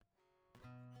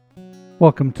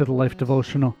Welcome to the Life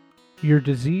Devotional. Your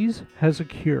Disease Has a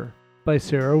Cure by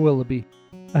Sara Willoughby.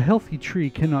 A healthy tree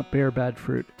cannot bear bad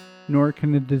fruit, nor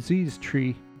can a diseased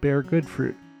tree bear good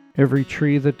fruit. Every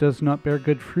tree that does not bear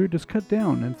good fruit is cut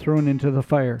down and thrown into the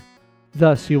fire.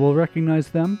 Thus you will recognize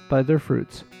them by their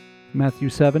fruits. Matthew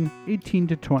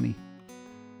 7:18-20.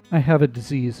 I have a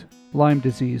disease, Lyme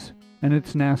disease, and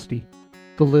it's nasty.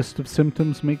 The list of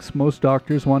symptoms makes most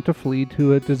doctors want to flee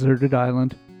to a deserted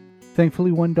island.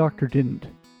 Thankfully, one doctor didn't.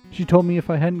 She told me if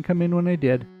I hadn't come in when I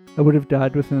did, I would have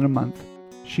died within a month.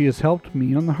 She has helped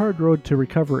me on the hard road to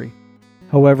recovery.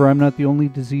 However, I'm not the only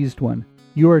diseased one.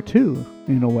 You are too,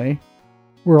 in a way.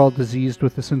 We're all diseased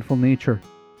with a sinful nature.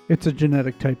 It's a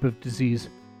genetic type of disease,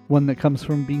 one that comes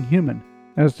from being human,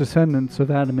 as descendants of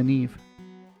Adam and Eve.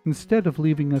 Instead of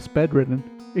leaving us bedridden,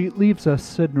 it leaves us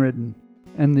sin-ridden,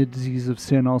 and the disease of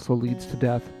sin also leads to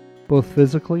death, both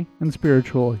physically and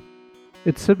spiritually.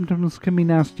 Its symptoms can be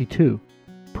nasty too.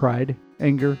 Pride,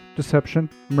 anger, deception,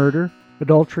 murder,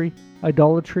 adultery,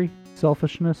 idolatry,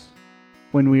 selfishness.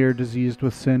 When we are diseased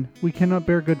with sin, we cannot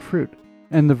bear good fruit.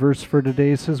 And the verse for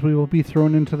today says we will be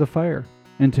thrown into the fire,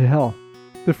 into hell.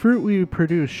 The fruit we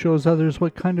produce shows others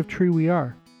what kind of tree we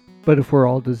are. But if we're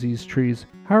all diseased trees,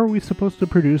 how are we supposed to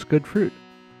produce good fruit?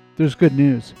 There's good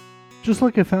news. Just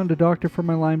like I found a doctor for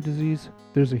my Lyme disease,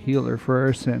 there's a healer for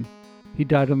our sin. He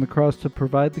died on the cross to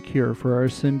provide the cure for our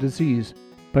sin disease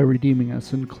by redeeming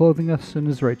us and clothing us in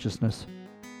His righteousness.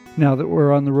 Now that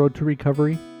we're on the road to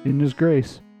recovery, in His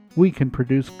grace, we can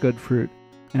produce good fruit,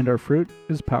 and our fruit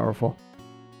is powerful.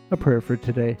 A prayer for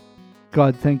today.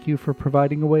 God, thank you for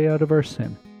providing a way out of our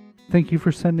sin. Thank you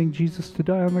for sending Jesus to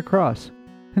die on the cross,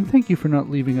 and thank you for not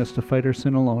leaving us to fight our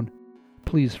sin alone.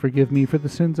 Please forgive me for the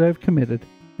sins I have committed,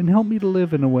 and help me to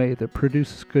live in a way that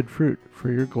produces good fruit for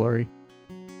your glory.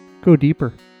 Go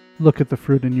deeper. Look at the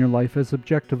fruit in your life as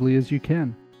objectively as you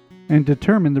can, and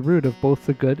determine the root of both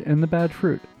the good and the bad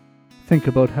fruit. Think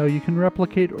about how you can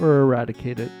replicate or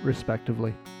eradicate it,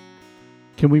 respectively.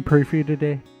 Can we pray for you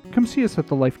today? Come see us at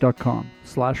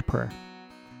thelife.com/prayer.